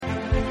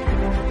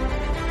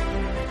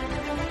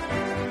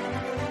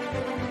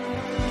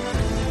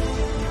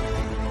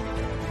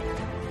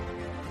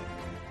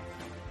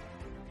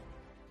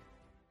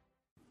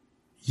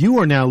You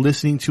are now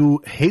listening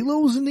to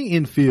Halos in the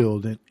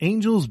Infield, an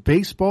Angels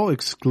baseball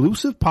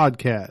exclusive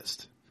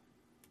podcast.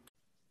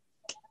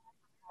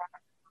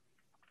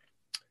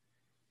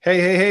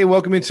 Hey,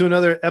 welcome into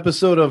another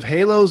episode of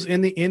Halos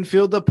in the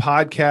Infield, the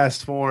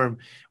podcast form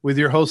with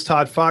your host,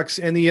 Todd Fox,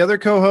 and the other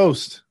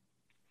co-host,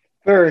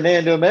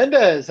 Fernando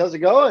Mendez. How's it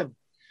going?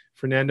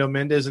 Fernando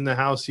Mendez in the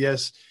house.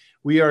 Yes,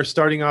 we are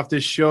starting off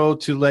this show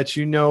to let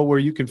you know where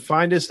you can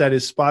find us. That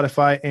is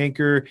Spotify,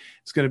 Anchor.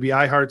 It's going to be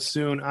iHeart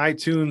soon,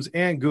 iTunes,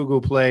 and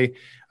Google Play.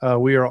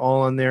 We are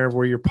all on there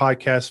where your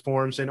podcast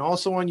forms, and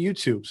also on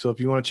YouTube. So if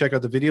you want to check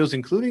out the videos,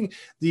 including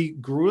the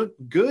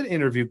good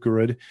interview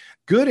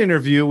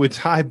with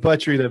Ty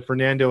Buttrey that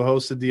Fernando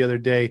hosted the other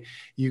day,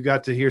 you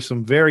got to hear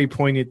some very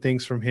poignant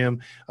things from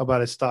him about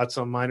his thoughts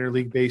on minor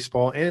league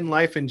baseball and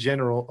life in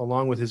general,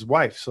 along with his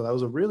wife. So that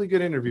was a really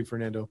good interview,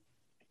 Fernando.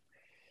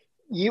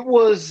 It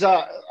was,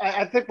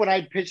 I think when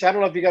I pitched, I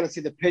don't know if you got to see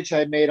the pitch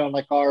I made on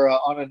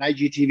on an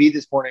IGTV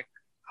this morning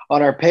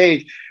on our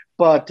page,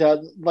 but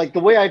like the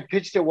way I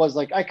pitched it was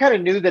like, I kind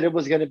of knew that it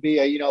was going to be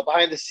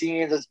behind the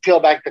scenes, let's peel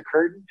back the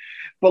curtain.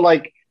 But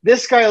like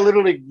this guy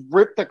literally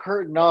ripped the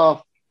curtain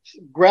off,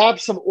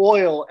 grabbed some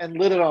oil and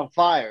lit it on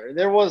fire.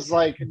 There was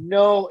like,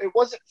 no, it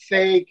wasn't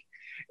fake.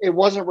 It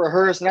wasn't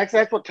rehearsed. And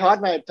actually that's what Todd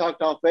and I had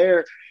talked off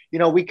air.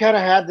 We kind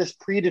of had this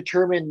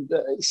predetermined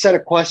set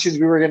of questions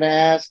we were going to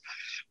ask.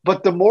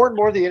 But the more and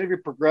more the interview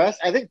progressed,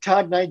 I think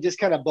Todd and I just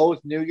kind of both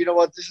knew,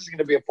 this is going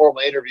to be a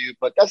formal interview,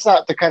 but that's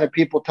not the kind of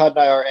people Todd and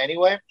I are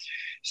anyway.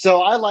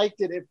 So I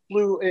liked it. It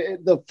flew.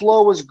 The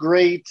flow was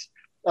great.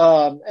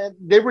 And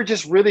they were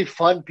just really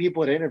fun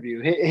people to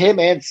interview. Him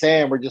and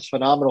Sam were just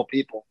phenomenal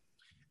people.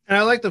 And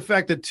I like the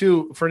fact that,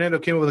 too, Fernando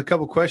came up with a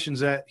couple questions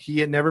that he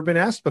had never been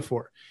asked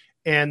before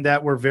and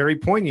that were very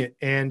poignant.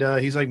 And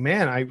he's like,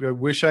 man, I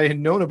wish I had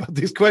known about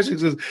these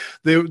questions because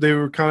they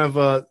were kind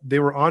of they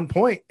were on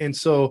point. And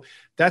so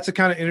that's the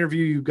kind of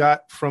interview you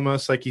got from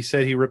us. Like he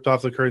said, he ripped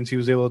off the curtains. He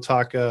was able to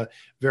talk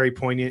very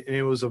poignant, and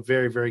it was a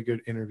very, very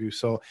good interview.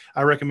 So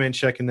I recommend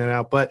checking that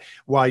out. But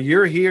while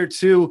you're here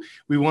too,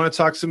 we want to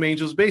talk some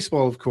Angels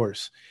baseball, of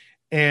course.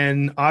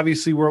 And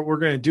obviously what we're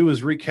going to do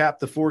is recap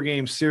the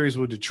 4-game series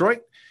with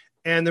Detroit.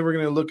 And then we're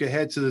going to look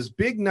ahead to this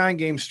big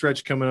 9-game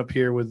stretch coming up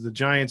here with the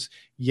Giants,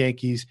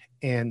 Yankees,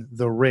 and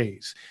the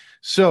Rays.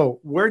 So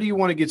where do you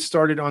want to get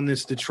started on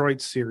this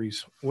Detroit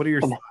series? What are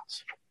your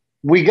thoughts?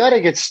 We got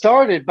to get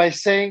started by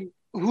saying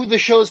who the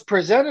show's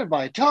presented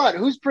by. Todd,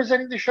 who's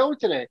presenting the show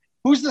today?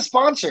 Who's the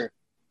sponsor?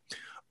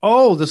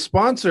 Oh, the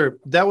sponsor.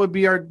 That would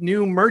be our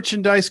new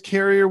merchandise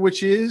carrier,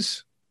 which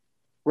is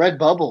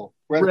Redbubble.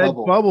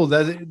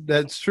 Redbubble.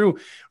 That's true.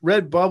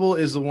 Redbubble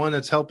is the one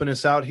that's helping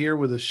us out here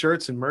with the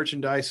shirts and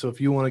merchandise. So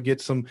if you want to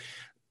get some,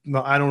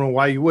 I don't know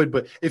why you would,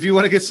 but if you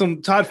want to get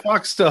some Todd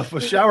Fox stuff,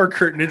 a shower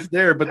curtain, it's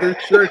there. But there's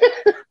shirts.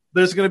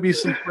 There's going to be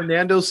some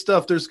Fernando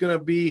stuff. There's going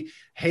to be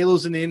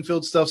Halos in the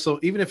Infield stuff. So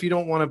even if you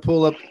don't want to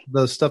pull up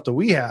the stuff that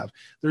we have,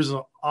 there's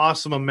an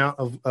awesome amount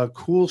of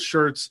cool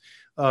shirts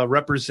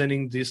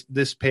representing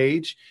this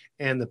page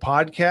and the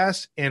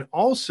podcast. And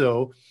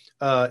also,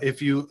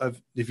 if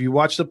you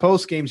watch the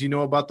post games, you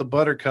know about the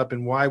Buttercup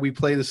and why we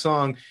play the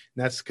song. And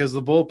that's because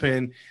of the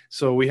bullpen.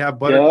 So we have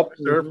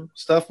Buttercup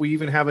stuff. We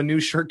even have a new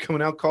shirt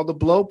coming out called the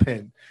Blow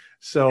Pen.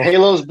 So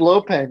Halos Blow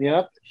Pen,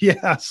 yep.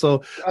 Yeah,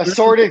 so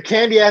assorted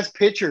candy-ass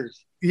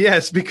pictures.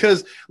 Yes,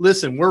 because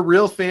listen, we're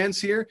real fans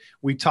here.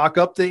 We talk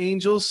up the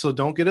Angels, so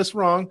don't get us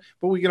wrong.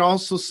 But we can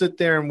also sit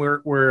there and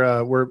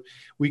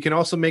we can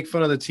also make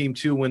fun of the team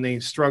too when they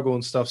struggle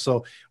and stuff.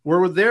 So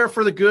we're there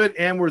for the good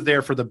and we're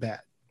there for the bad.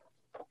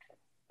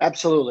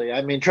 Absolutely.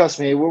 I mean, trust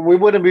me, we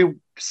wouldn't be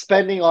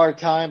spending our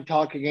time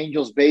talking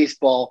Angels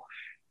baseball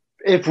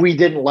if we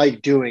didn't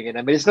like doing it.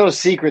 I mean, it's no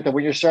secret that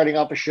when you're starting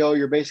off a show,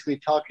 you're basically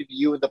talking to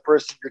you and the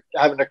person you're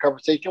having a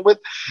conversation with.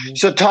 Mm-hmm.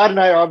 So Todd and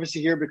I are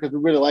obviously here because we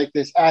really like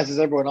this, as is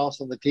everyone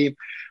else on the team.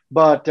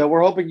 But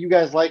we're hoping you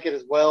guys like it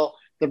as well.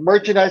 The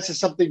merchandise is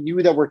something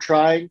new that we're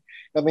trying.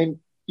 I mean,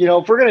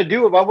 if we're going to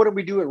do it, why wouldn't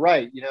we do it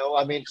right?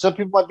 I mean, some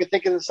people might be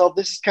thinking to themselves,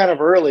 this is kind of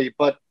early,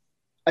 but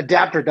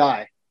adapt or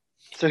die.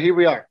 So here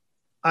we are.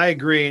 I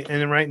agree.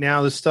 And right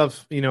now, this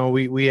stuff,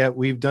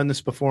 we've done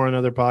this before on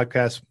other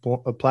podcast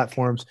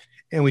platforms,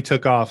 and we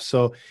took off.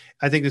 So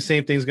I think the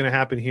same thing is going to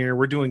happen here.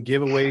 We're doing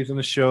giveaways in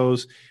the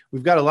shows.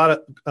 We've got a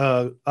lot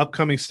of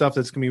upcoming stuff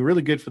that's going to be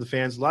really good for the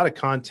fans, a lot of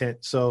content.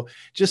 So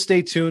just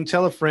stay tuned.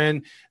 Tell a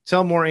friend.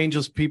 Tell more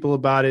Angels people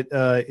about it,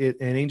 and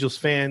Angels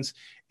fans.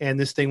 And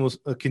this thing will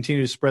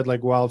continue to spread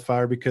like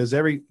wildfire because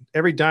every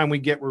dime we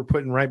get, we're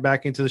putting right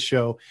back into the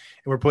show,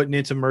 and we're putting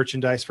into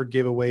merchandise for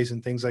giveaways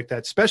and things like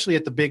that, especially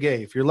at the Big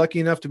A. If you're lucky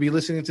enough to be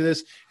listening to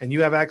this and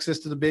you have access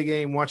to the Big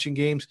A and watching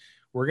games,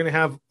 we're going to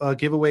have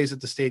giveaways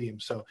at the stadium.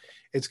 So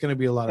it's going to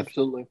be a lot of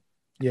fun.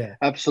 Yeah,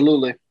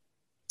 absolutely.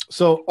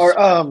 So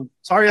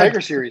sorry,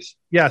 Tiger series.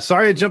 Yeah.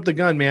 Sorry I jumped the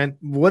gun, man.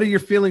 What are your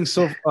feelings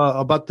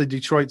about the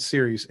Detroit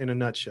series in a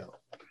nutshell?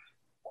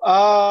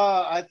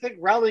 I think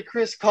Raleigh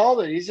Chris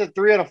called it. He's at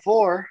 3 out of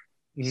 4.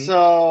 Mm-hmm.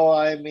 So,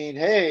 I mean,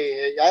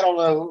 hey, I don't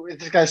know if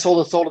this guy sold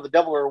his soul to the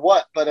devil or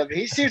what, but I mean,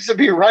 he seems to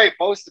be right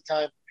most of the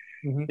time.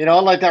 Mhm.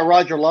 Unlike that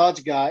Roger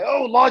Lodge guy.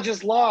 Oh,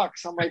 Lodge's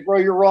locks. I'm like, bro,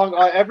 you're wrong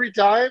every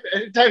time.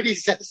 Anytime he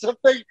says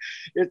something,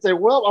 it's like,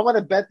 well, I'm going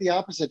to bet the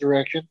opposite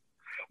direction.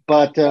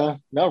 But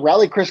no,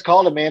 Rally Chris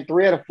called it, man.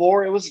 3 out of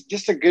 4. It was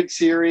just a good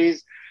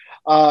series.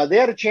 They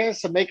had a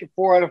chance to make it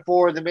 4 out of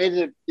 4. They made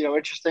it,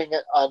 interesting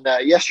on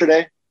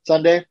yesterday,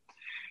 Sunday.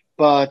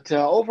 But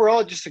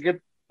overall, just a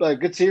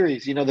good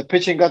series. The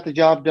pitching got the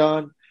job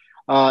done.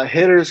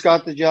 Hitters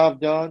got the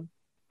job done.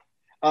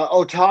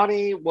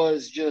 Ohtani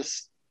was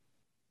just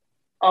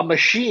a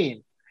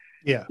machine.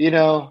 Yeah.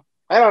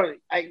 I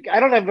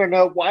don't ever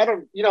know why.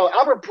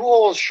 Albert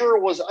Pujols sure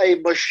was a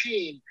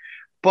machine,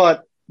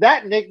 but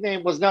that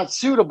nickname was not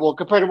suitable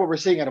compared to what we're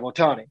seeing out of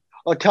Ohtani.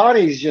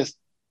 Ohtani's just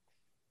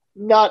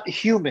not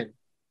human.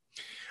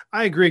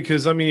 I agree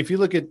because, I mean, if you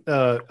look at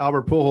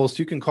Albert Pujols,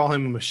 you can call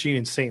him a machine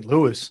in St.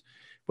 Louis,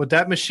 but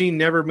that machine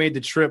never made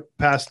the trip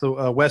past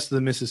the west of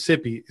the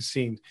Mississippi, it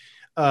seemed.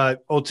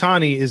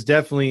 Ohtani is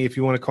definitely, if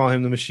you want to call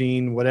him the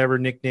machine, whatever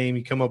nickname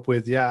you come up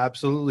with, yeah,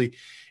 absolutely.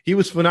 He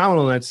was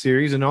phenomenal in that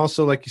series, and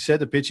also, like you said,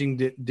 the pitching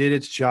did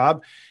its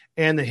job,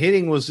 and the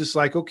hitting was just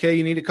like, okay,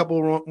 you need a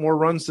couple more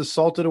runs to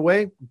salt it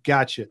away.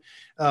 Gotcha.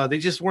 They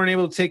just weren't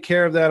able to take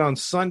care of that on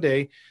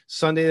Sunday.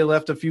 Sunday, they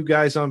left a few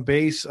guys on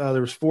base.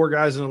 There was 4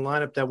 guys in the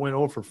lineup that went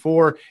 0 for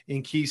 4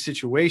 in key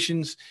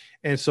situations.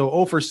 And so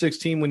 0 for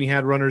 16 when he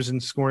had runners in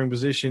scoring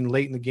position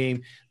late in the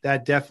game,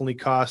 that definitely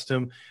cost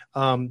him.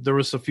 There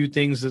was a few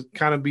things that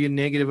kind of be a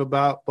negative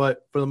about,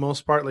 but for the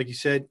most part, like you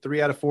said,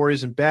 3 out of 4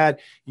 isn't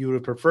bad. You would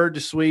have preferred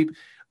to sweep.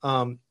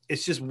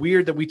 It's just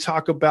weird that we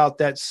talk about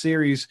that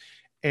series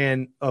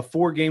and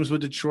 4 games with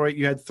Detroit.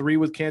 You had 3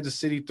 with Kansas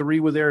City, 3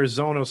 with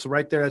Arizona. So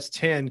right there, that's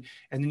 10.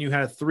 And then you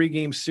had a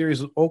 3-game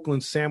series with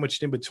Oakland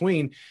sandwiched in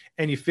between.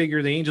 And you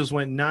figure the Angels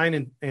went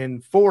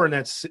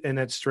 9-4 in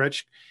that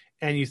stretch.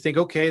 And you think,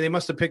 okay, they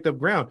must have picked up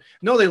ground.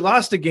 No, they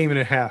lost a game and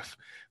a half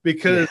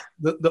because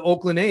the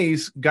Oakland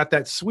A's got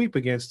that sweep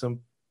against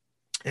them.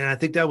 And I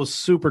think that was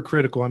super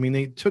critical. I mean,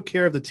 they took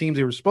care of the teams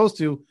they were supposed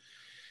to,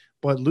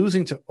 but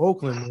losing to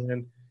Oakland,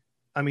 man,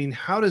 I mean,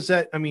 how does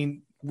that – I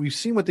mean, we've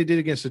seen what they did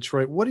against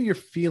Detroit. What are your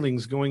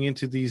feelings going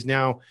into these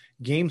now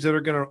games that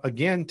are going to,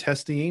 again,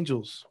 test the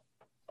Angels?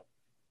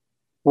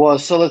 Well,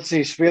 so let's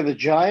see. So we have the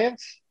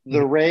Giants,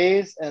 the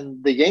Rays,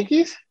 and the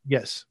Yankees?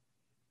 Yes.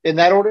 In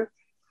that order?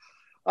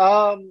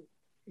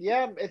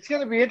 Yeah, it's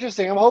going to be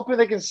interesting. I'm hoping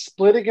they can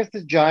split against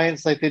the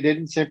Giants like they did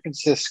in San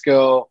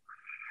Francisco.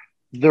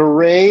 The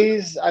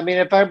Rays, I mean,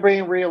 if I'm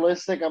being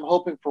realistic, I'm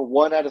hoping for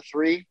 1 out of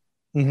 3.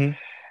 Mm-hmm.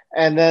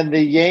 And then the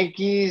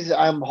Yankees,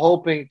 I'm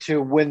hoping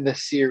to win the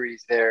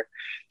series there.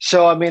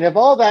 So, I mean, if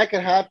all that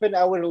can happen,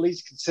 I would at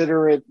least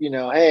consider it,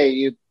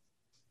 hey,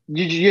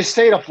 you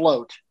stayed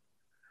afloat.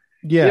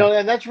 Yeah.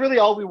 And that's really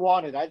all we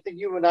wanted. I think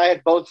you and I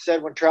had both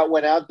said when Trout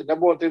went out, the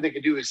number one thing they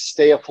could do is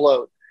stay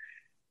afloat.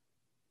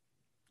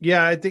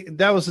 Yeah, I think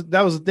that was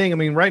the thing. I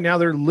mean, right now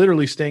they're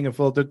literally staying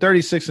afloat. They're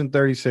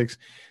 36-36.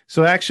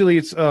 So actually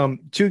it's 2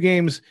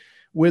 games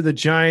with the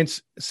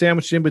Giants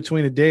sandwiched in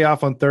between a day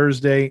off on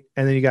Thursday,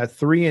 and then you got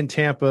 3 in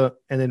Tampa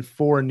and then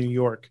 4 in New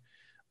York.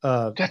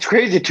 That's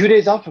crazy. 2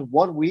 days off in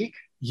 1 week?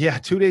 Yeah,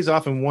 2 days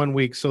off in 1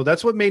 week. So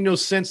that's what made no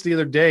sense the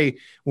other day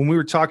when we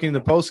were talking in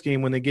the post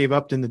game when they gave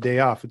Upton the day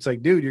off. It's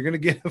like, dude, you're going to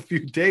get a few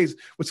days.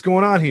 What's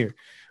going on here?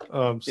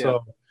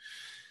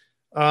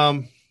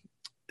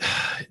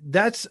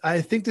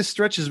 I think this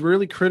stretch is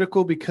really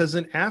critical because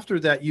then after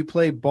that you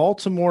play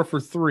Baltimore for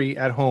 3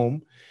 at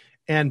home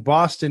and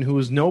Boston, who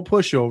is no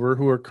pushover,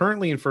 who are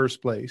currently in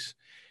first place.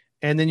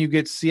 And then you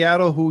get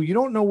Seattle, who you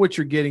don't know what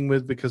you're getting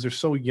with because they're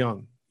so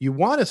young. You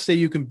want to say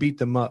you can beat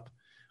them up,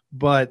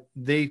 but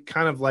they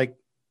kind of like,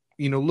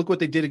 look what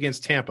they did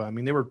against Tampa. I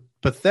mean, they were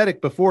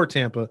pathetic before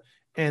Tampa,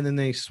 and then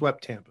they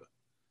swept Tampa.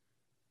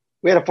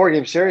 We had a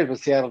 4-game series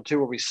with Seattle, too,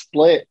 where we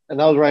split, and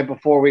that was right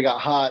before we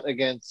got hot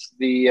against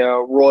the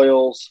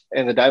Royals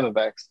and the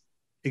Diamondbacks.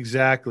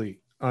 Exactly.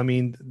 I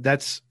mean,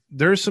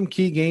 there's some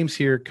key games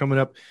here coming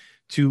up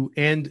to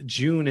end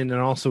June and then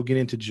also get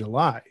into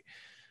July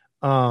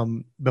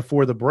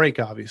before the break,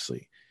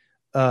 obviously.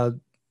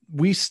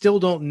 We still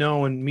don't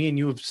know, and me and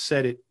you have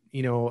said it,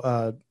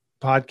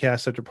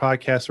 podcast after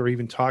podcast or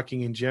even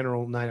talking in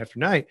general night after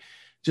night,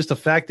 just the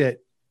fact that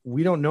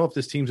we don't know if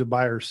this team's a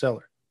buyer or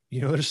seller.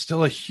 There's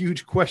still a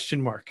huge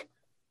question mark.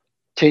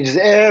 Changes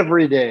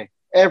every day.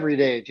 Every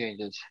day it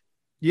changes.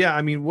 Yeah,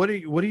 I mean, what are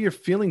your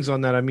feelings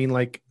on that? I mean,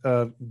 like,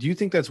 do you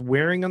think that's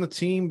wearing on the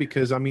team?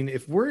 Because, I mean,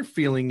 if we're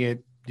feeling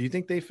it, do you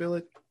think they feel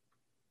it?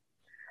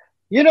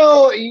 You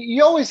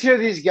always hear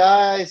these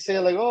guys say,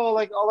 like, oh,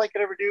 like, all I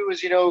can ever do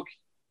is,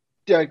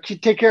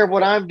 take care of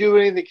what I'm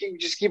doing. They can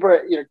just keep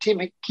our,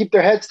 team, keep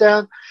their heads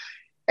down.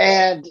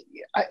 And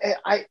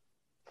I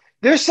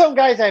there's some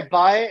guys I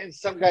buy it and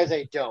some guys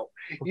I don't.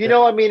 Okay.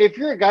 I mean, if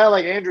you're a guy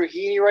like Andrew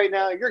Heaney right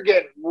now, you're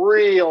getting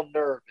real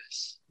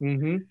nervous.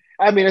 Mm-hmm.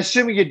 I mean,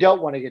 assuming you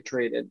don't want to get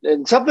traded.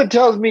 And something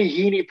tells me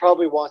Heaney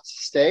probably wants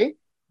to stay.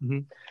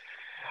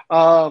 Mm-hmm.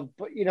 But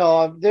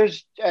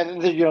there's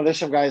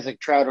some guys like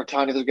Trout or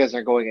Tani. Those guys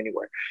aren't going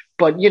anywhere.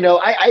 But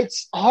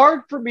it's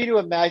hard for me to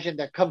imagine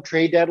that come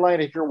trade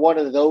deadline, if you're one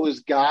of those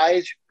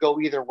guys who go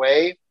either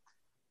way,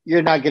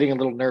 you're not getting a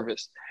little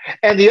nervous.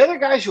 And the other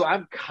guys who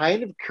I'm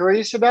kind of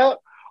curious about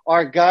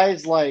are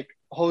guys like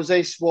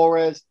Jose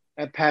Suarez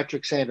and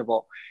Patrick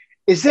Sandoval.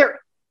 Is there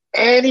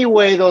any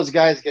way those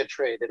guys get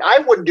traded? I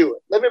wouldn't do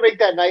it. Let me make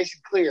that nice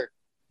and clear.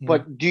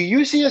 But do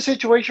you see a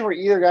situation where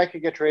either guy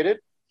could get traded?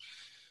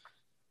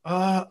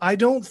 I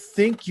don't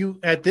think you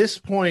at this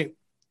point.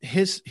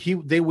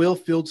 They will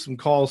field some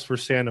calls for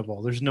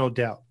Sandoval. There's no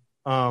doubt.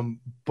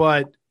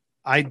 But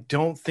I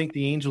don't think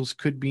the Angels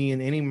could be in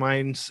any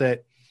mindset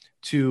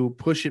to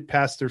push it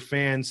past their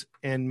fans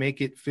and make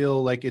it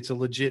feel like it's a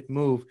legit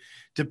move,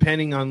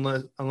 depending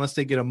on unless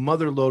they get a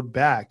mother load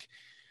back,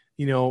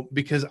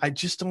 because I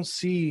just don't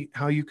see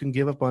how you can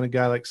give up on a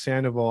guy like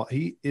Sandoval.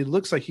 It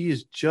looks like he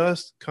is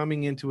just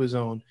coming into his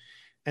own.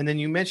 And then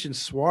you mentioned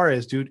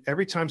Suarez, dude.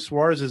 Every time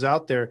Suarez is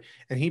out there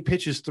and he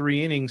pitches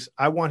 3 innings,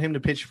 I want him to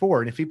pitch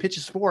 4. And if he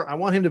pitches 4, I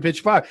want him to pitch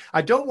 5.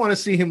 I don't want to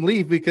see him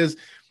leave because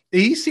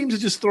he seems to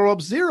just throw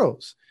up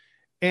zeros.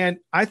 And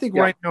I think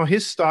right now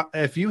his stock,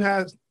 if you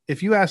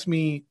ask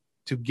me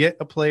to get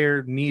a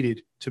player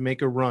needed to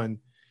make a run,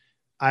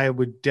 I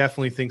would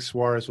definitely think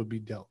Suarez would be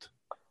dealt.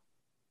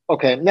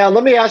 Okay, now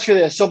let me ask you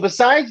this. So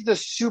besides the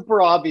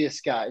super obvious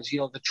guys,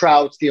 the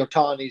Trouts, the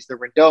Otanis, the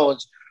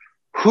Rendones,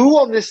 who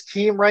on this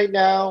team right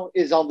now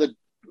is on the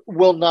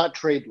will not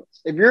trade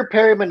list? If you're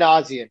Perry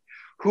Manassian,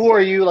 who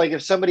are you, like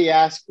if somebody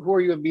asks, who are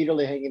you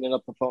immediately hanging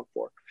up the phone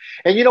for?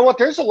 And you know what?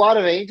 There's a lot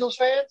of Angels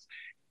fans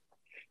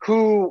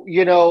who,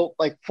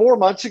 like 4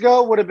 months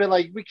ago would have been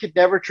like, we could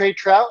never trade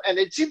Trout. And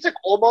it seems like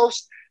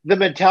almost the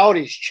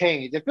mentality's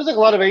changed. It feels like a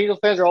lot of Angels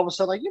fans are all of a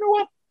sudden like, you know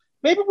what?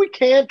 Maybe we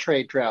can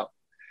trade Trout.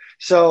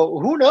 So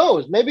who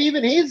knows? Maybe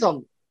even he's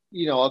on,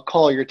 a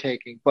call you're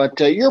taking. But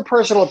your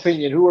personal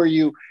opinion, who are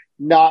you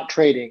not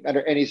trading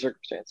under any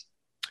circumstance?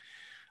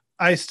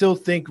 I still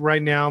think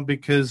right now,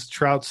 because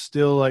Trout's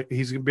still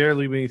he's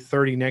barely be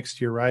 30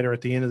 next year, right? Or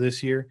at the end of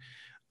this year.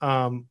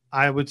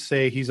 I would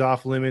say he's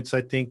off limits.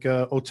 I think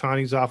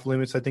Ohtani's off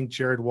limits. I think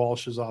Jared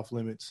Walsh is off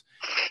limits.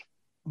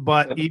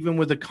 But even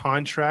with the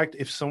contract,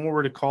 if someone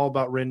were to call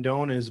about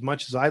Rendon, as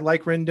much as I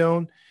like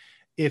Rendon,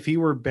 if he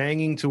were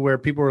banging to where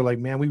people were like,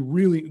 man,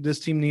 this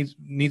team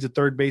needs a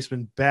third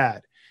baseman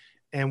bad,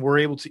 and we're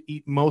able to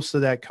eat most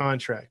of that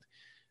contract,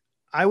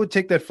 I would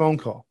take that phone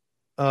call.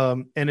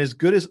 And as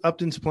good as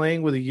Upton's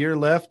playing with a year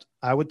left,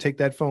 I would take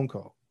that phone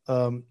call.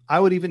 I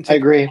would even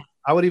take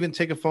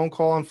a phone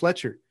call on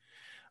Fletcher.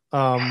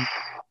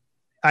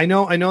 I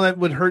know that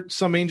would hurt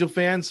some Angel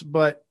fans,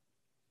 but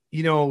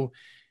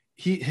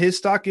his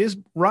stock is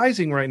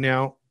rising right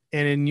now,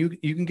 and you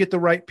can get the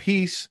right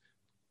piece,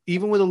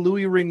 even with a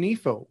Louis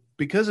Renifo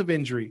because of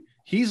injury.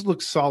 He's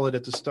looked solid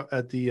at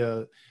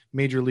the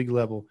major league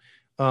level.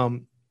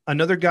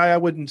 Another guy I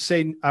would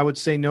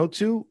say no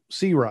to,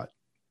 C-Rod,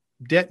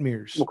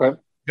 Detmers, okay,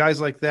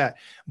 guys like that.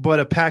 But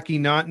a Packy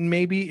Naughton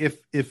maybe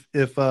if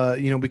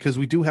because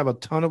we do have a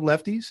ton of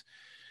lefties.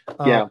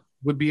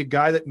 Would be a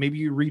guy that maybe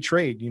you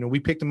retrade. We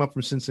picked him up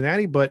from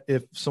Cincinnati, but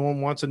if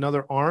someone wants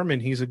another arm and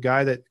he's a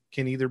guy that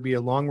can either be a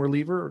long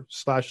reliever /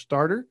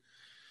 starter,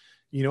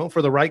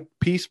 for the right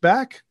piece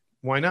back,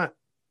 why not?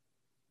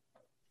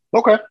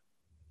 Okay.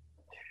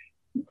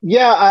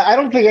 Yeah, I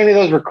don't think any of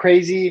those were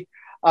crazy.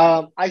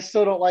 I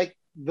still don't like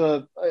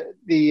the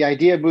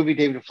idea of moving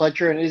David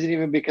Fletcher, and it isn't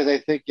even because I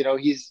think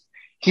he's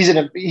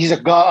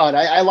a god.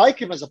 I like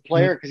him as a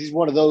player because he's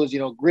one of those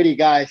gritty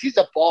guys. He's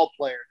a ball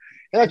player,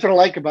 and that's what I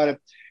like about him.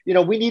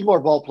 We need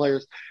more ball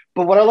players.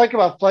 But what I like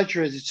about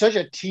Fletcher is it's such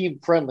a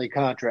team-friendly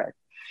contract.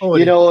 2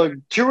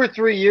 or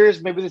 3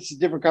 years, maybe this is a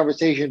different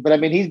conversation, but I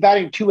mean, he's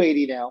batting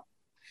 280 now.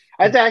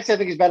 I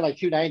think he's batting like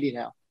 290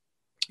 now.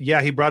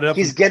 Yeah, he brought it up.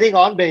 He's getting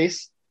on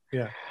base.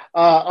 Yeah.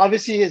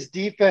 Obviously, his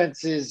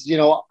defense is,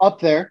 up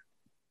there.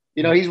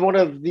 He's one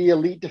of the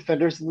elite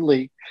defenders in the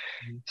league.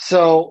 Mm-hmm.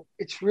 So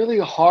it's really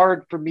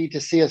hard for me to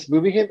see us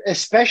moving him,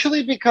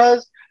 especially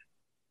because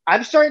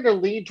I'm starting to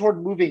lean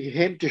toward moving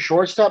him to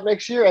shortstop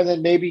next year and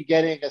then maybe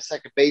getting a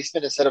second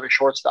baseman instead of a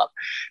shortstop.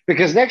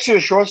 Because next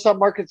year's shortstop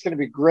market's going to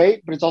be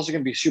great, but it's also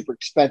going to be super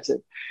expensive.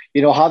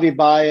 Javi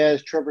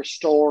Baez, Trevor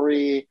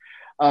Story,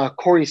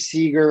 Corey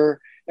Seager,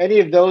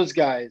 any of those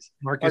guys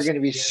are going to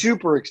be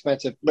super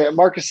expensive.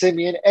 Marcus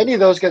Semien, any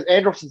of those guys,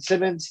 Anderson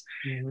Simmons,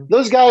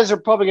 those guys are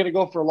probably going to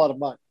go for a lot of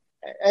money.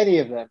 Any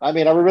of them. I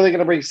mean, are we really going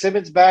to bring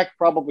Simmons back?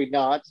 Probably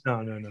not.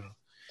 No.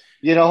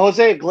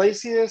 Jose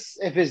Iglesias,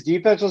 if his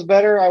defense was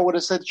better, I would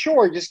have said,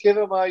 sure, just give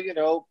him a,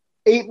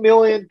 $8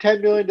 million,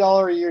 $10 million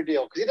a year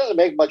deal because he doesn't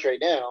make much right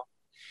now.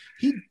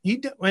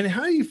 And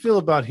how do you feel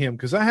about him?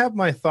 Because I have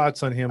my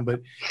thoughts on him,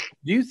 but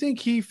do you think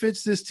he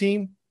fits this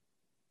team,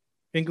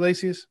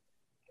 Iglesias?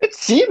 It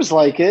seems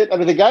like it. I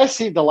mean, the guys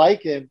seem to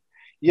like him.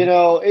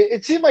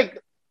 It seemed like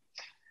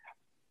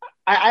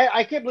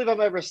I can't believe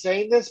I'm ever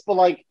saying this, but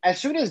like as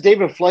soon as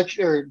Dexter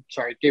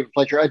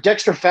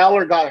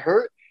Fowler got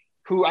hurt,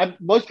 who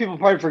most people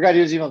probably forgot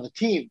he was even on the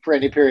team for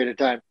any period of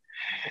time.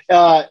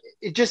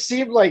 It just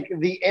seemed like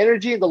the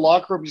energy in the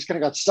locker room just kind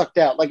of got sucked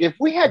out. Like if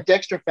we had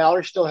Dexter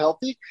Fowler still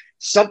healthy,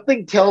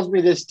 something tells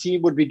me this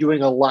team would be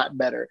doing a lot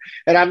better.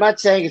 And I'm not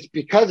saying it's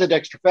because of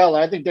Dexter Fowler.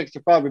 I think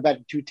Dexter Fowler would be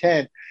batting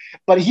 210,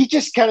 but he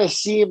just kind of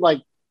seemed like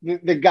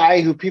the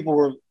guy who people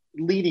were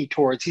leaning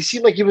towards. He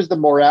seemed like he was the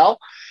morale.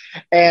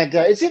 And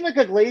it seemed like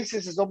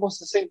Iglesias is almost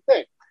the same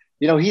thing.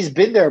 He's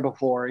been there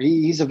before.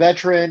 He's a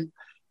veteran.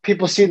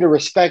 People seem to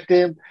respect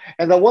him.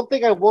 And the one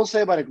thing I will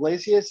say about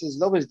Iglesias is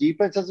though his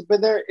defense hasn't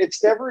been there,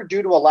 it's never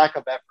due to a lack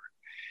of effort.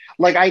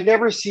 Like I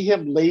never see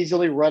him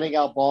lazily running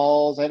out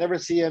balls. I never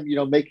see him,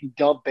 making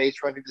dumb base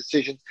running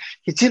decisions.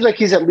 He seems like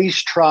he's at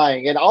least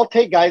trying. And I'll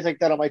take guys like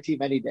that on my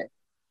team any day.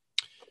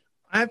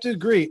 I have to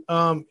agree.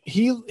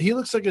 He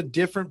looks like a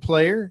different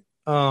player.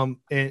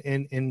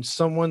 And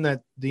someone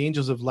that the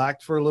Angels have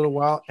lacked for a little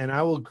while. And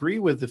I will agree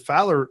with the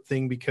Fowler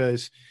thing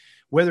because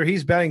whether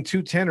he's batting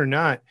 210 or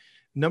not,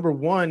 number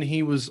one,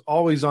 he was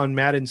always on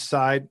Madden's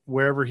side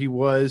wherever he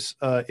was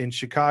in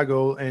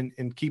Chicago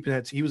and keeping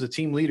that. He was a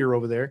team leader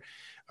over there.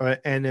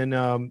 And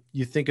then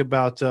you think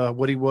about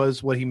what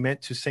he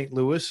meant to St.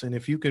 Louis. And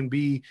if you can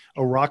be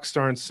a rock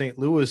star in St.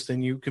 Louis,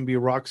 then you can be a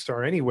rock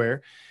star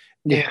anywhere.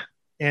 Yeah.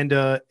 And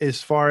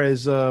as far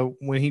as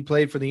when he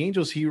played for the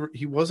Angels,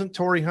 he wasn't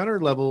Torrey Hunter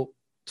level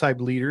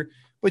type leader,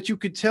 but you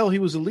could tell he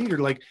was a leader.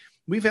 Like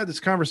we've had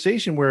this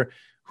conversation where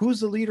who's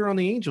the leader on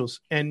the Angels?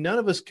 And none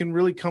of us can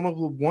really come up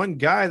with one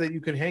guy that you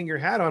can hang your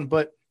hat on.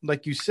 But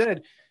like you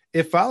said,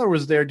 if Fowler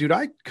was there, dude,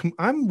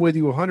 I'm with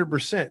you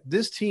 100%.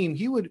 This team,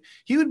 he would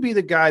be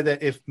the guy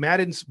that if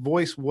Madden's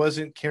voice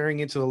wasn't carrying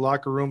into the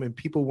locker room and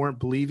people weren't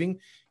believing,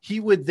 he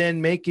would then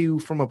make you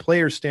from a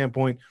player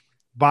standpoint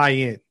buy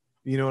in.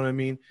 You know what I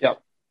mean? Yep.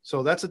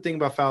 So that's the thing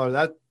about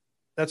Fowler.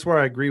 That's where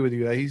I agree with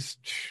you. That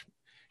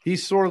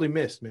he's sorely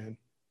missed, man.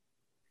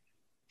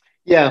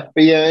 Yeah,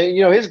 but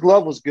his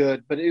glove was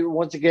good, but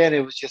once again,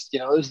 it was just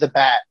it was the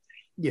bat.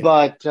 Yeah.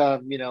 But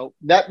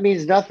that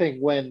means nothing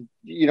when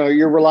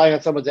you're relying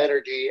on someone's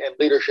energy and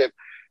leadership.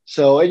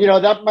 So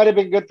that might have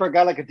been good for a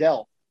guy like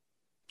Adele.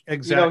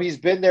 Exactly. He's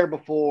been there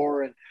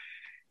before, and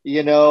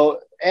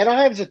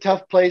Anaheim's a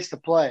tough place to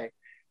play.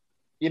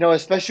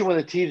 Especially when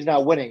the team's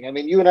not winning. I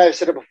mean, you and I have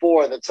said it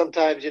before that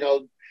sometimes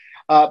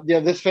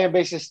this fan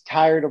base is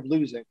tired of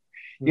losing.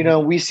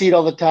 Mm-hmm. We see it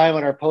all the time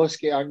on your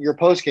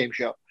post game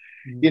show.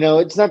 Mm-hmm.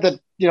 It's not that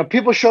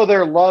people show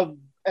their love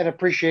and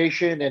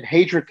appreciation and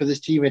hatred for this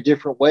team in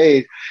different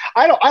ways.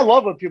 I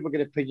love when people get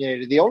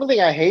opinionated. The only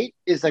thing I hate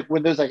is like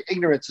when there's like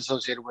ignorance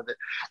associated with it.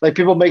 Like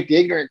people make the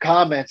ignorant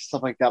comments,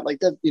 stuff like that. Like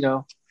that,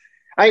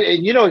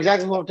 and you know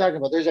exactly what I'm talking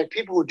about. There's like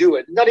people who do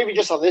it, not even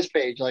just on this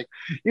page. Like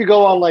you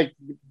go on like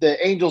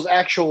the Angels'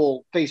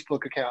 actual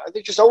Facebook account. I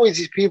think just always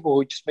these people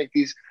who just make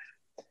these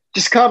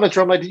just comments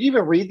where I'm like, did you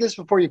even read this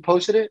before you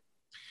posted it?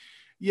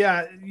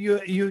 Yeah,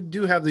 you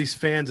do have these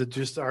fans that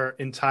just are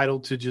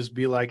entitled to just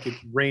be like it's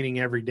raining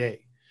every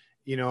day,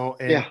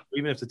 and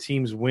even if the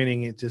team's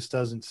winning, it just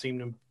doesn't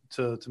seem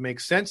to make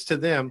sense to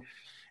them.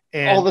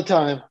 And all the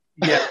time.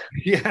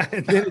 Yeah.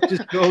 And then it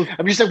just goes.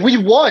 I'm just like, we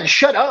won.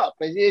 Shut up.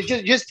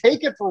 Just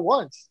take it for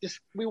once.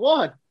 We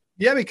won.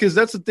 Yeah, because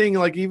that's the thing.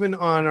 Like even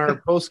on our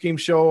post game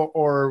show,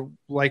 or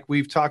like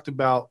we've talked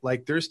about,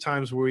 like there's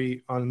times where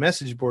we on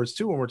message boards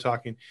too when we're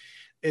talking.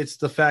 It's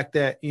the fact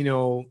that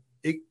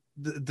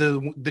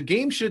the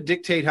game should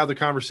dictate how the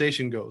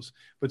conversation goes,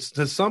 but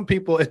to some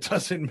people it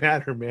doesn't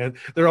matter, man.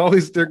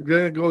 They're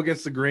gonna go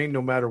against the grain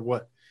no matter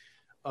what.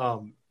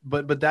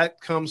 But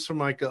that comes from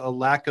like a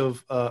lack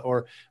of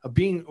or a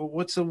being,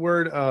 what's the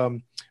word,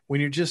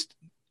 when you're just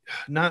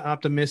not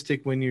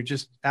optimistic, when you're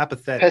just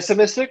apathetic,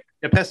 pessimistic.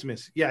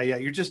 Pessimist. Yeah.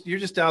 You're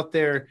just out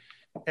there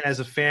as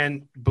a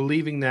fan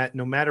believing that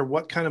no matter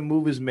what kind of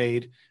move is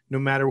made, no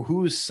matter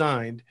who is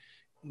signed,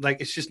 like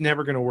it's just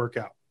never going to work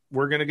out.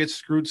 We're going to get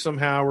screwed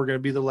somehow. We're going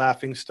to be the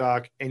laughing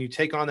stock, and you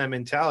take on that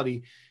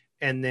mentality,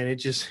 and then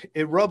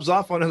it rubs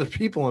off on other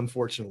people,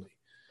 unfortunately.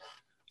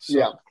 So.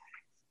 Yeah.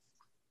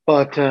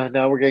 But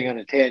now we're getting on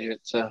a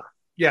tangent. So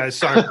yeah,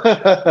 sorry.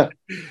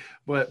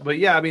 but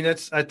yeah, I mean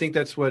I think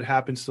that's what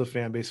happens to the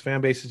fan base.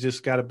 Fan base has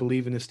just got to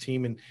believe in this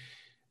team, and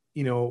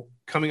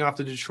coming off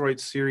the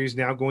Detroit series,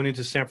 now going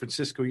into San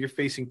Francisco, you're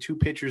facing two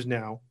pitchers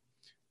now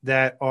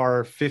that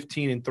are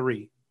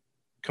 15-3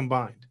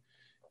 combined.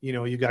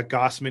 You got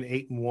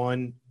Gossman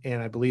 8-1,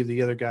 and I believe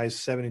the other guy's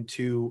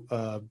 7-2.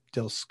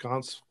 Del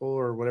Sconso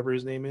or whatever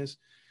his name is.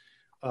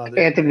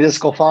 Anthony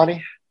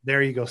DeSclafani.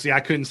 There you go. See,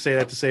 I couldn't say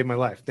that to save my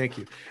life. Thank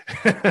you.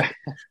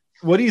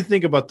 What do you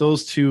think about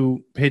those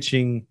two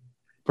pitching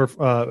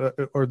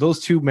or those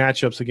two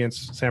matchups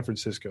against San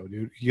Francisco,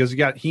 dude? Because you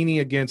got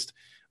Heaney against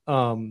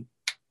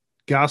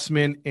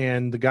Gossman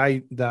and the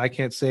guy that I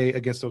can't say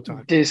against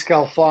Ohtani.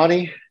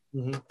 DeSclafani.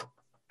 Mm-hmm.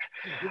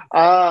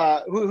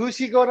 Who's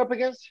he going up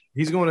against?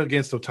 He's going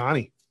against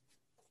Ohtani.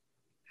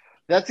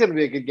 That's going to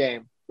be a good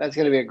game. That's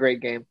going to be a great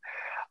game.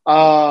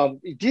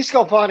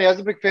 DeSclafani, I was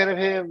a big fan of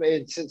him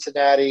in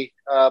Cincinnati.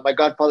 My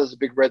godfather's a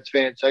big Reds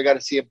fan, so I got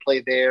to see him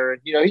play there.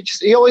 And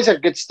he always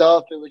had good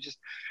stuff. It was just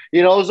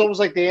You know, it was almost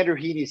like the Andrew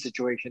Heaney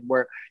situation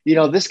where, you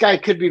know, this guy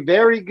could be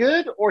very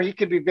good or he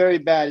could be very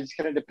bad. It just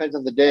kind of depends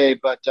on the day.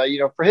 But, you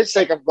know, for his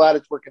sake, I'm glad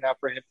it's working out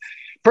for him.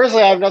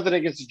 Personally, I have nothing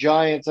against the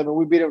Giants. I mean,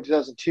 we beat them in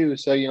 2002.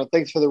 So, you know,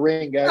 thanks for the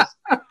ring, guys.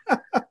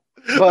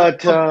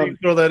 But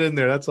throw that in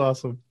there. That's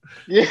awesome.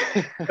 Yeah,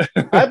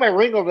 I have my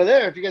ring over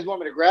there. If you guys want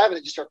me to grab it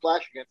and just start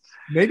flashing it,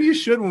 maybe you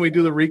should when we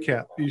do the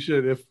recap. You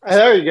should. If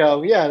there you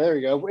go. Yeah, there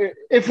you go.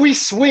 If we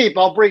sweep,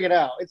 I'll bring it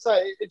out. It's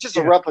just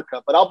a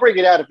replica, but I'll bring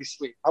it out if we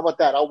sweep. How about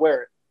that? I'll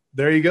wear it.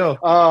 There you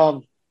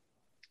go.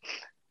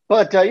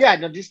 But yeah,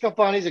 no,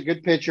 DeSclafani's a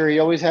good pitcher. He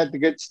always had the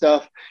good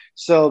stuff.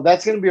 So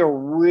that's going to be a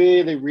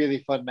really,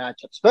 really fun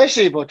matchup,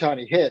 especially if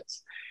Ohtani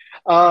hits.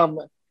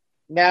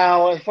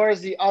 Now, as far as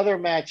the other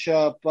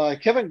matchup,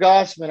 Kevin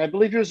Gossman, I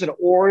believe he was an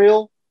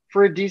Oriole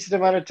for a decent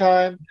amount of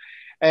time.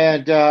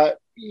 And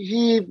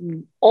he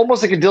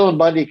almost like a Dylan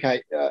Bundy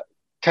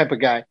type of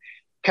guy.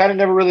 Kind of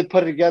never really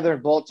put it together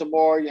in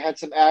Baltimore. You had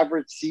some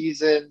average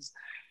seasons,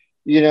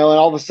 you know, and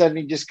all of a sudden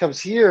he just comes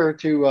here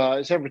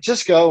to San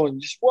Francisco and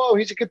just, whoa,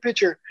 he's a good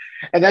pitcher.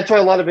 And that's why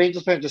a lot of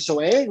Angels fans are so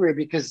angry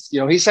because, you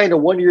know, he signed a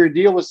 1-year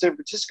deal with San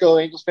Francisco.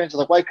 Angels fans are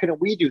like, why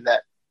couldn't we do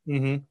that?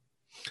 Mm-hmm.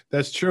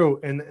 That's true.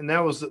 And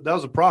that was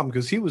a problem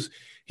because he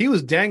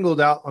was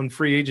dangled out on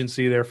free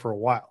agency there for a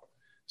while.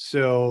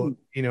 So,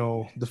 you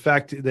know, the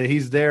fact that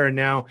he's there and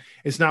now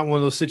it's not one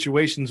of those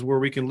situations where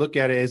we can look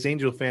at it as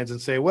Angel fans and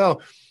say,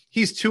 well,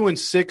 he's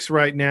 2-6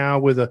 right now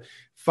with a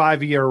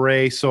 5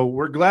 ERA. So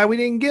we're glad we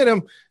didn't get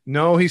him.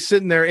 No, he's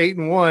sitting there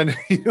 8-1,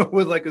 you know,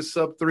 with like a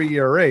sub-3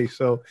 ERA.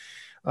 So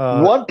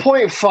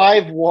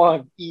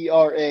 1.51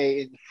 ERA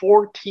in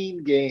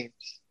 14 games.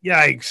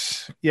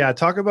 Yikes. Yeah.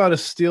 Talk about a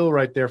steal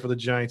right there for the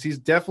Giants. He's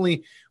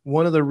definitely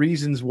one of the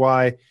reasons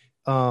why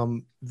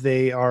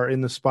they are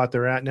in the spot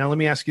they're at. Now, let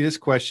me ask you this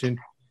question.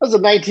 That was a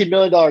 $19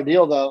 million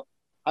deal, though.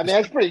 I mean,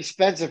 that's pretty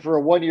expensive for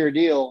a 1-year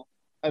deal.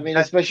 I mean,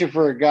 especially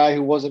for a guy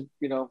who wasn't,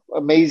 you know,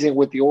 amazing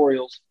with the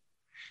Orioles.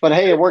 But,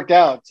 hey, it worked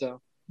out.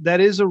 So that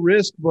is a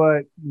risk,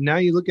 but now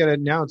you look at it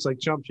now, it's like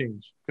chump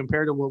change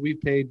compared to what we've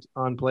paid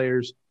on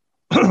players,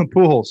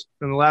 Pujols,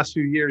 in the last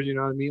few years. You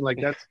know what I mean? Like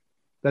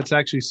that's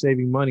actually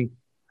saving money.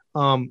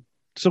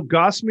 So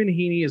Gossman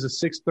Heaney is a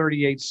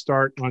 6:38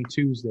 start on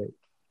Tuesday.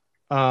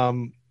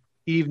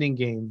 Evening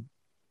game.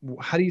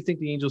 How do you think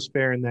the Angels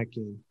fare in that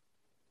game?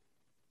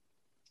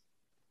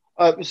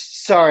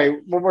 Sorry,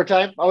 one more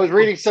time. I was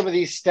reading some of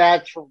these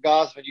stats from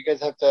Gossman. You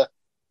guys have to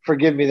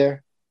forgive me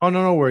there. Oh,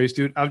 no worries,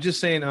 dude. I'm just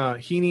saying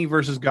Heaney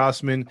versus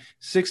Gossman,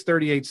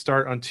 6:38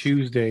 start on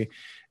Tuesday.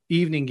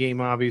 Evening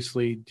game,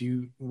 obviously.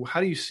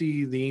 How do you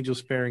see the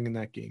Angels faring in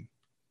that game?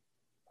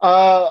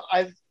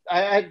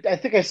 I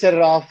think I said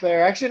it off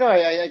there. Actually, no,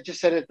 I just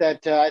said it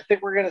that I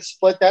think we're going to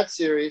split that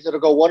series.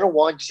 It'll go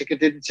 1-1, just like it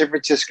did in San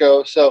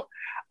Francisco. So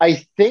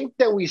I think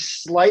that we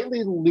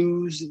slightly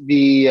lose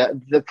the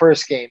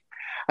first game.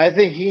 I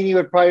think Heaney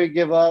would probably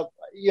give up.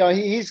 You know,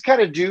 he's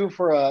kind of due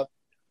for a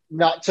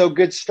not so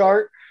good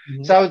start.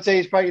 Mm-hmm. So I would say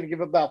he's probably going to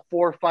give about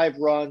 4 or 5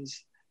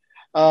 runs.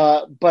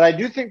 But I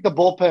do think the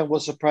bullpen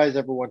will surprise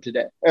everyone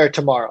today or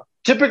tomorrow.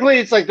 Typically,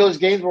 it's like those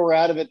games where we're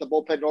out of it, the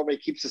bullpen normally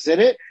keeps us in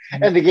it.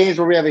 Mm-hmm. And the games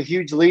where we have a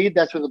huge lead,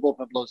 that's when the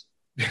bullpen blows.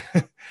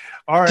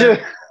 All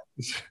right.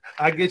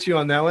 I get you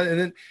on that one.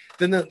 And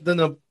then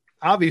the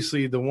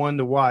obviously the one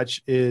to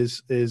watch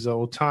is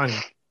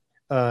Ohtani.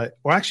 Well,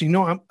 actually,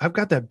 no, I've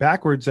got that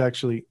backwards,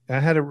 actually.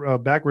 I had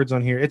it backwards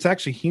on here. It's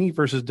actually Heaney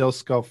versus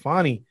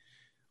DeSclafani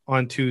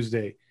on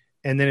Tuesday.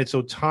 And then it's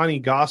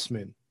Ohtani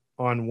Gossman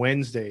on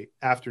Wednesday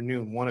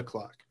afternoon,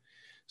 1:00.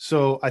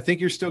 So I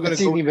think you're still going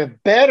to go. That's an even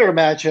better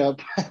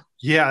matchup.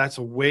 Yeah, that's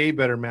a way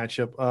better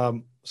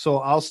matchup. So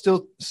I'll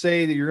still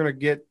say that you're going to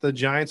get the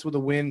Giants with a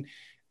win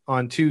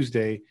on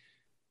Tuesday.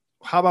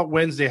 How about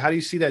Wednesday? How do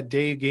you see that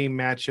day game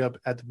matchup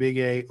at the Big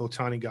A,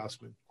 Ohtani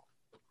Gossman?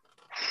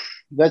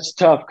 That's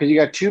tough because you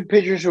got 2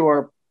 pitchers who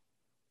are,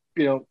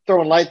 you know,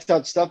 throwing lights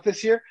out stuff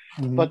this year,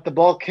 but the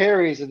ball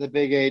carries in the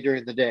Big A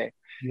during the day.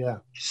 Yeah.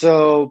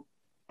 So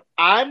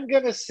I'm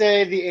going to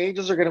say the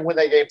Angels are going to win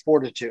that game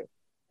 4-2.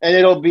 And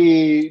it'll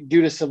be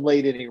due to some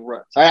late inning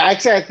runs. I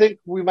think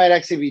we might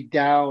actually be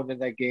down in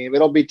that game.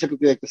 It'll be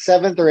typically like the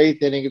 7th or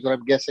 8th inning is what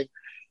I'm guessing.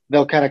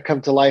 They'll kind of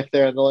come to life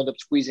there and they'll end up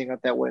squeezing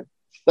out that win.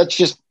 That's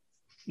just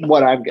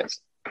what I'm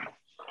guessing.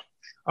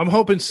 I'm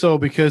hoping so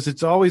because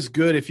it's always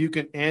good if you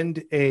can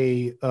end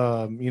a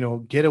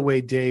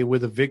getaway day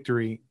with a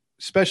victory,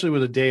 especially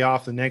with a day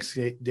off the next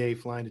day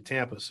flying to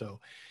Tampa. So,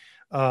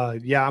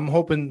 I'm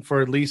hoping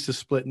for at least a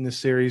split in this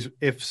series.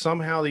 If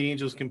somehow the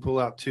Angels can pull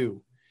out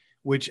 2.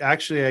 Which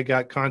actually I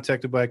got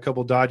contacted by a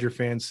couple Dodger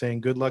fans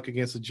saying good luck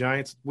against the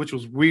Giants, which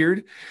was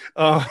weird.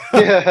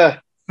 Yeah.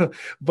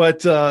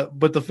 But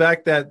the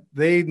fact that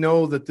they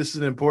know that this is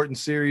an important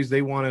series,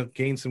 they want to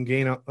gain some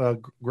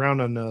ground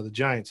on the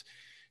Giants,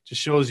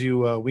 just shows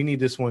you we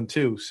need this one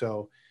too.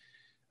 So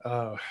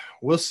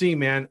we'll see,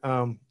 man.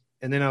 And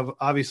then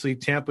obviously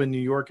Tampa and New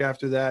York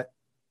after that.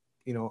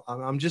 You know,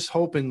 I'm just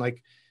hoping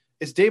like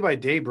it's day by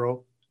day,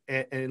 bro.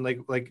 And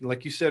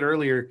like you said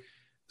earlier.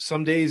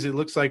 Some days it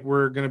looks like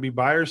we're going to be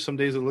buyers. Some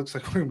days it looks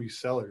like we're going to be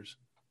sellers.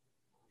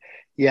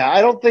 Yeah,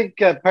 I don't think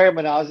Perry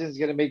Manassian is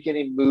going to make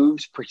any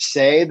moves per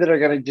se that are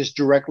going to just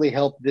directly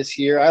help this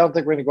year. I don't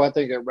think we're going to go out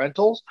there and get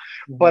rentals,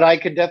 Mhm. but I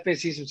could definitely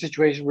see some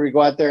situations where we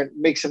go out there and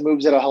make some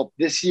moves that'll help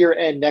this year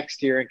and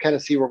next year and kind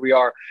of see where we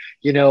are,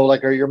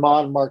 like our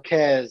Yerman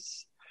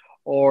Marquez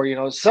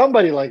or,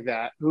 somebody like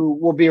that who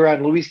will be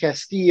around Luis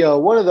Castillo,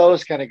 one of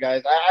those kind of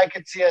guys. I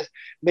could see us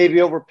maybe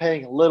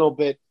overpaying a little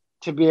bit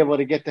to be able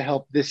to get the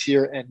help this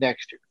year and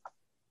next year.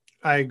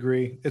 I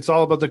agree. It's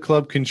all about the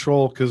club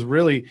control because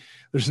really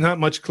there's not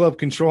much club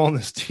control on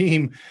this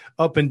team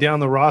up and down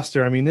the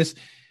roster. I mean,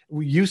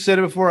 you said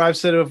it before, I've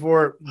said it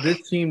before.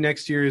 This team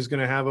next year is going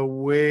to have a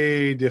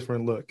way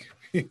different look.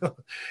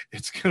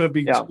 It's going to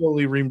be Yeah.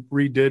 totally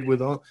redid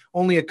with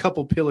only a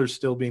couple pillars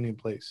still being in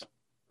place.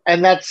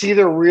 And that's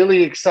either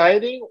really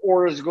exciting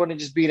or is going to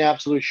just be an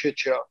absolute shit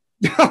show.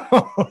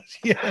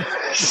 Yeah.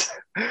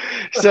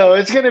 So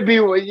it's going to be,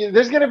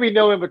 there's going to be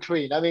no in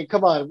between. I mean,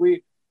 come on,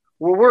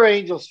 we're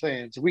Angels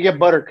fans. We get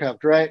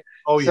buttercupped, right?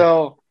 Oh yeah.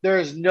 So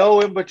there's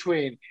no in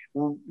between.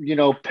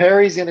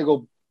 Perry's going to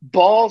go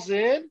balls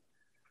in,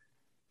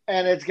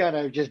 and it's going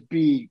to just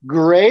be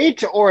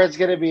great, or it's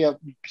going to be a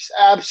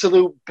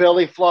absolute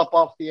belly flop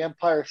off the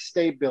Empire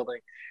State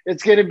Building.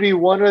 It's going to be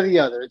one or the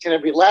other. It's going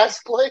to be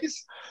last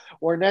place,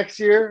 or next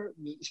year,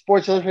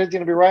 Sports Illustrated is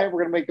going to be right.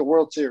 We're going to make the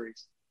World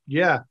Series.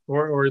 Yeah,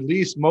 or at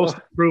least most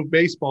improved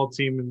baseball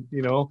team,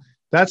 and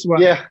that's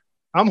what. Yeah,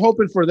 I'm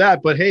hoping for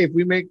that. But hey,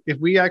 if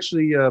we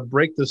actually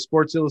break the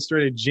Sports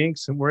Illustrated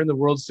jinx and we're in the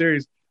World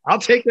Series, I'll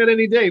take that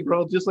any day,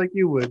 bro. Just like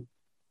you would.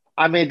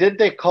 I mean, didn't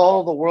they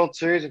call the World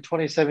Series in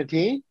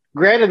 2017?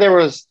 Granted, there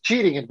was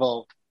cheating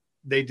involved.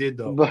 They did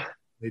though. But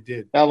they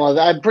did.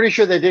 I'm pretty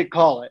sure they did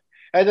call it.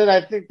 And then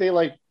I think they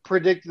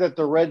predicted that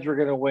the Reds were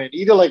going to win.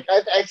 Either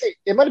I think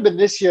it might have been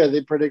this year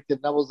they predicted,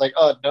 and I was like,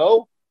 oh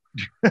no.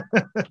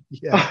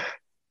 Yeah.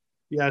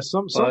 Yeah,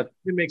 some can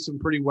make some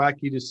pretty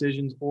wacky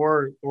decisions,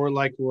 or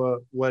like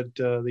what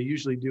they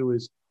usually do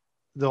is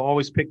they'll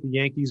always pick the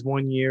Yankees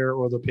one year,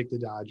 or they'll pick the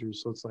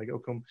Dodgers. So it's like,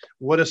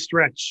 what a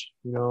stretch,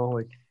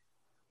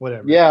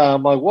 whatever. Yeah,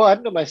 I'm like, well, I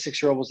didn't know my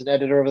 6-year-old was an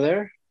editor over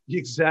there.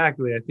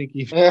 Exactly. I think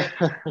he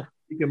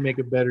can make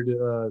a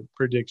better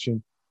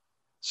prediction.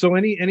 So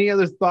any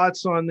other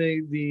thoughts on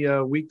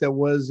the week that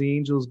was the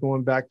Angels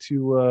going back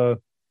to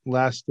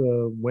last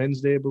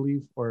Wednesday, I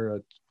believe,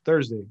 or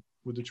Thursday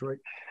with Detroit?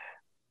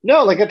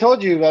 No, like I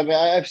told you, I mean,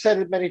 I've said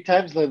it many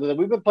times lately that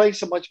we've been playing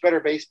so much better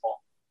baseball.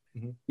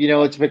 Mm-hmm.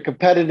 It's been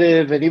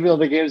competitive, and even though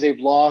the games they've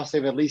lost,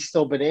 they've at least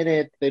still been in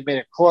it. They've made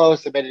it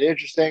close. They've made it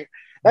interesting.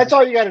 That's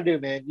all you got to do,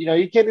 man. You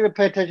can't even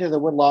pay attention to the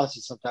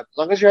win-losses sometimes. As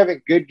long as you're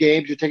having good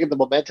games, you're taking the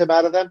momentum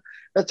out of them,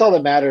 that's all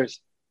that matters.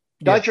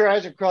 Dot your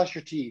I's and cross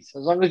your T's.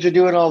 As long as you're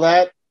doing all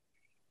that,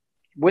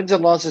 wins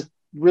and losses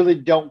really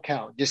don't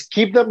count. Just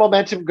keep the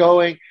momentum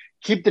going,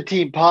 keep the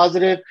team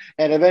positive,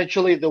 and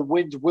eventually the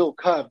wins will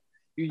come.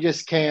 You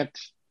just can't,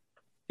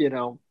 you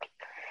can't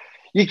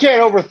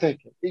overthink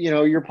it.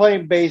 You're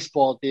playing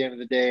baseball at the end of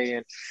the day,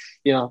 and,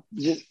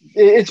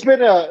 it's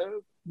been a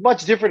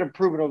much different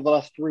improvement over the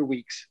last 3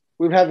 weeks.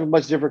 We've had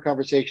much different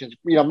conversations.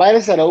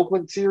 Minus that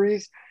Oakland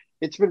series,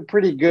 it's been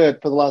pretty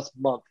good for the last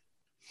month.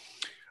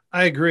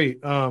 I agree.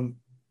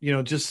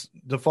 Just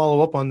to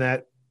follow up on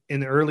that,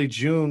 in early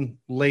June,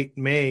 late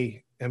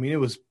May, I mean, it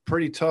was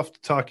pretty tough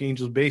to talk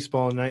Angels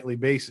baseball on a nightly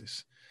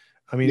basis.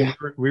 I mean, yeah.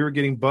 we were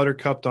getting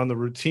buttercupped on the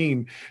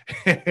routine,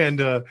 and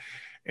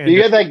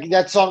you had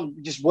that song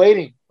just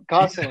waiting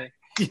constantly.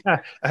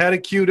 Yeah, I had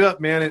it queued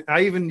up, man. And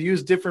I even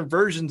used different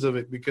versions of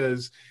it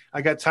because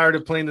I got tired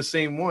of playing the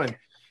same one.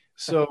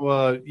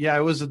 So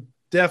it was a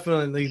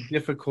definitely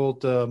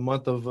difficult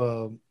month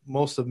of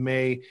most of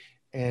May,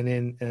 and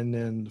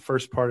then the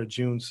first part of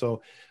June.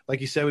 So,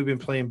 like you said, we've been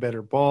playing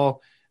better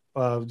ball.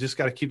 Just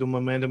got to keep the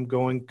momentum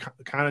going.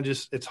 Kind of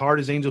just, it's hard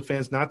as Angel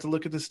fans not to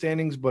look at the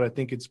standings, but I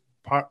think it's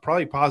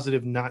probably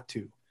positive not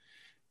to.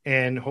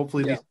 And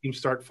hopefully these teams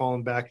start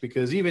falling back,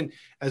 because even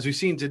as we've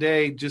seen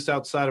today, just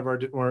outside of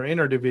in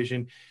our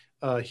division,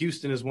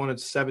 Houston has won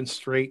its 7th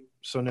straight.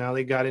 So now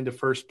they got into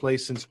first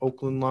place since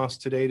Oakland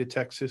lost today to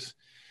Texas.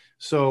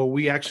 So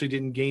we actually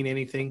didn't gain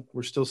anything.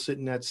 We're still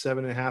sitting at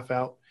 7.5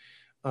 out.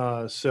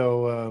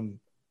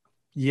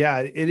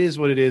 It is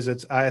what it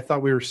is. I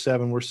thought we were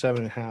 7. We're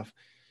 7.5.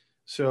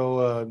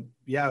 So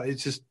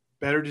it's just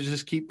better to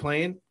just keep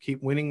playing,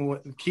 keep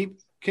winning, keep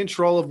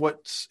control of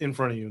what's in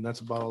front of you, and that's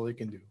about all they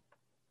can do.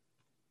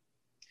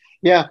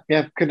 Yeah,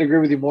 couldn't agree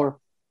with you more.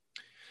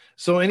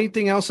 So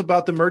anything else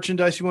about the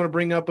merchandise you want to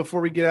bring up before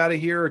we get out of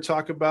here, or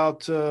talk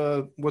about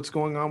what's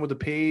going on with the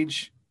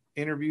page,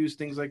 interviews,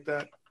 things like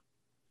that?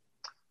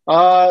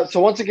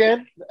 So once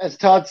again, as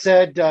Todd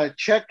said,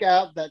 check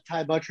out that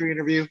Ty Buttrey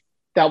interview.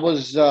 That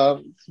was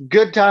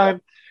good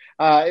time.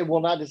 It will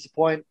not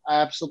disappoint.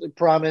 I absolutely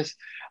promise.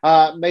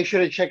 Make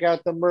sure to check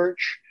out the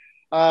merch.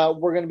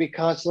 We're going to be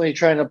constantly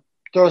trying to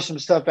throw some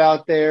stuff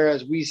out there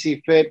as we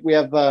see fit. We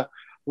have a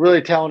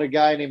really talented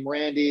guy named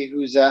Randy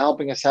who's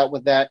helping us out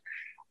with that.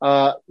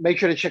 Make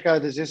sure to check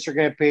out his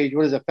Instagram page.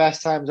 What is it?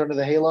 Fast Times Under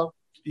the Halo?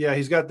 Yeah,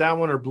 he's got that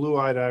one, or Blue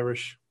Eyed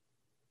Irish.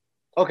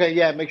 Okay,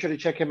 yeah, make sure to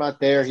check him out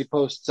there. He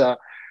posts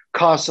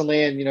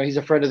constantly, and he's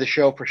a friend of the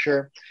show for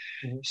sure.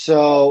 Mm-hmm.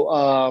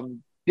 So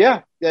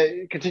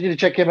continue to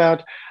check him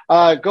out.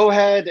 Go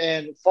ahead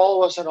and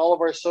follow us on all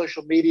of our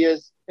social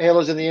medias,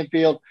 Halos in the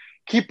Infield.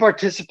 Keep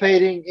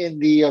participating in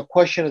the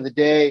question of the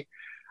day.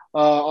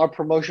 Our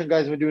promotion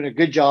guys have been doing a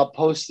good job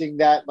posting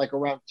that like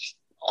around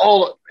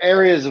all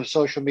areas of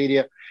social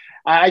media.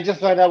 I just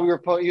found out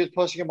he was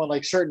posting them on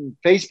like certain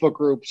Facebook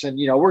groups, and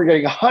we're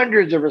getting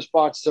hundreds of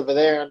responses over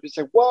there. I'm just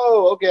like,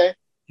 whoa, okay.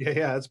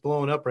 Yeah, it's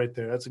blowing up right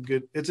there. It's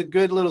a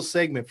good little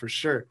segment for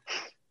sure.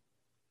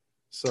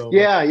 So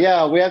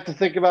yeah, we have to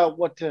think about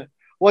what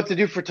to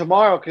do for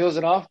tomorrow because it was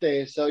an off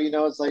day. So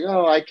it's like,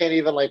 oh, I can't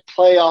even like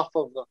play off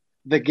of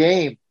the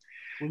game.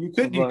 Well, you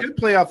could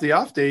play off the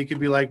off day. You could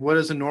be like, what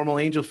does a normal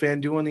Angel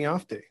fan do on the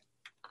off day?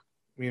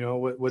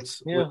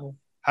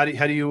 How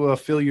do you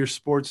fill your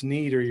sports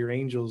need or your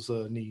Angels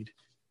need?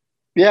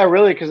 Yeah,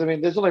 really, because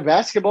there's only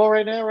basketball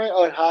right now, right?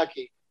 Oh, and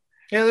hockey.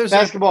 Yeah, there's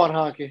basketball and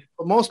hockey.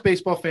 But most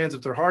baseball fans,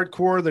 if they're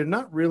hardcore, they're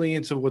not really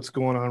into what's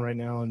going on right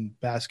now in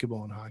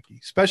basketball and hockey,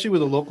 especially with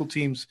the local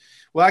teams.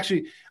 Well,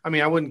 actually,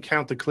 I wouldn't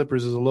count the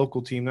Clippers as a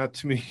local team. Not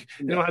too many.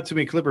 They don't have too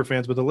many Clipper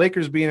fans, but the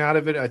Lakers being out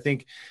of it, I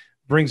think,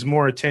 brings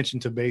more attention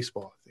to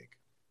baseball. I think.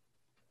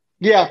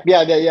 Yeah,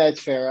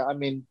 it's fair.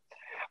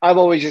 I've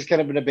always just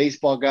kind of been a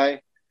baseball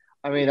guy.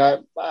 I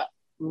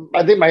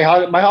think my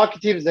hockey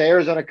team is the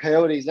Arizona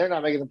Coyotes. They're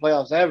not making the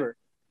playoffs ever.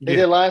 They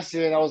did last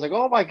year, and I was like,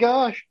 oh my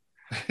gosh.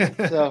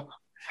 So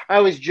I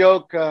always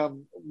joke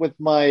with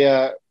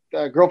my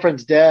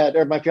girlfriend's dad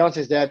or my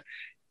fiance's dad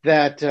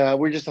that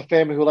we're just a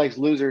family who likes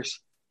losers.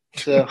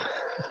 So,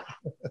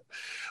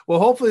 well,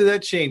 hopefully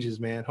that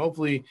changes, man.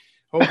 Hopefully,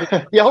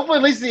 yeah. Hopefully,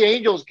 at least the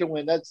Angels can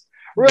win. That's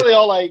really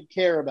all I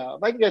care about.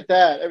 If I can get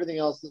that, everything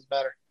else doesn't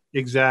matter.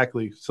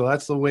 Exactly. So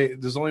that's the way.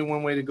 There's only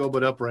one way to go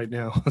but up right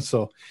now.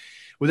 So,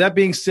 with that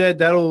being said,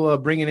 that'll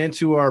bring it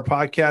into our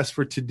podcast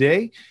for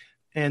today.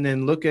 And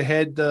then look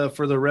ahead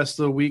for the rest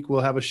of the week.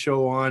 We'll have a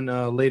show on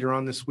later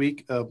on this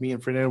week. Me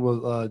and Fernando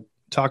will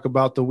talk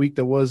about the week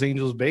that was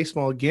Angels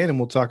baseball again, and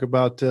we'll talk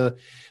about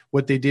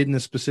what they did in the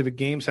specific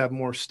games, have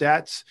more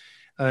stats,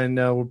 and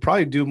we'll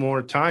probably do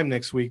more time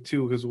next week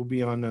too because we'll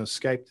be on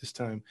Skype this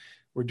time.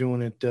 We're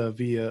doing it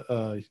via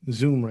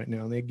Zoom right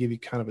now, and they give you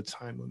kind of a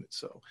time limit.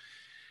 So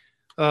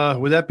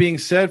with that being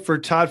said, for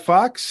Todd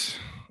Fox,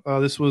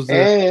 this was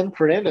and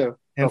Fernando.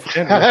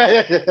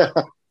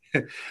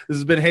 This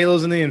has been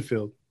Halos in the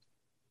Infield.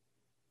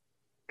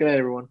 Good night,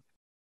 everyone.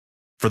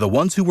 For the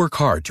ones who work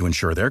hard to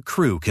ensure their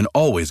crew can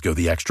always go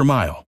the extra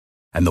mile,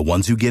 and the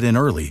ones who get in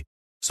early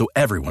so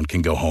everyone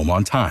can go home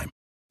on time,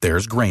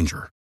 there's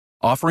Grainger,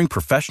 offering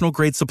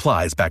professional-grade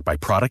supplies backed by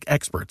product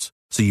experts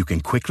so you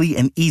can quickly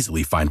and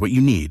easily find what you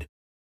need.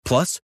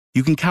 Plus,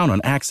 you can count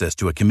on access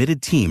to a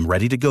committed team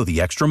ready to go the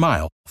extra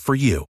mile for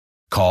you.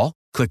 Call,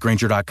 click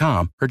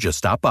Grainger.com, or just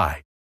stop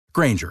by.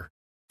 Grainger,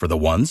 for the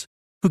ones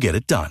who get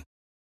it done.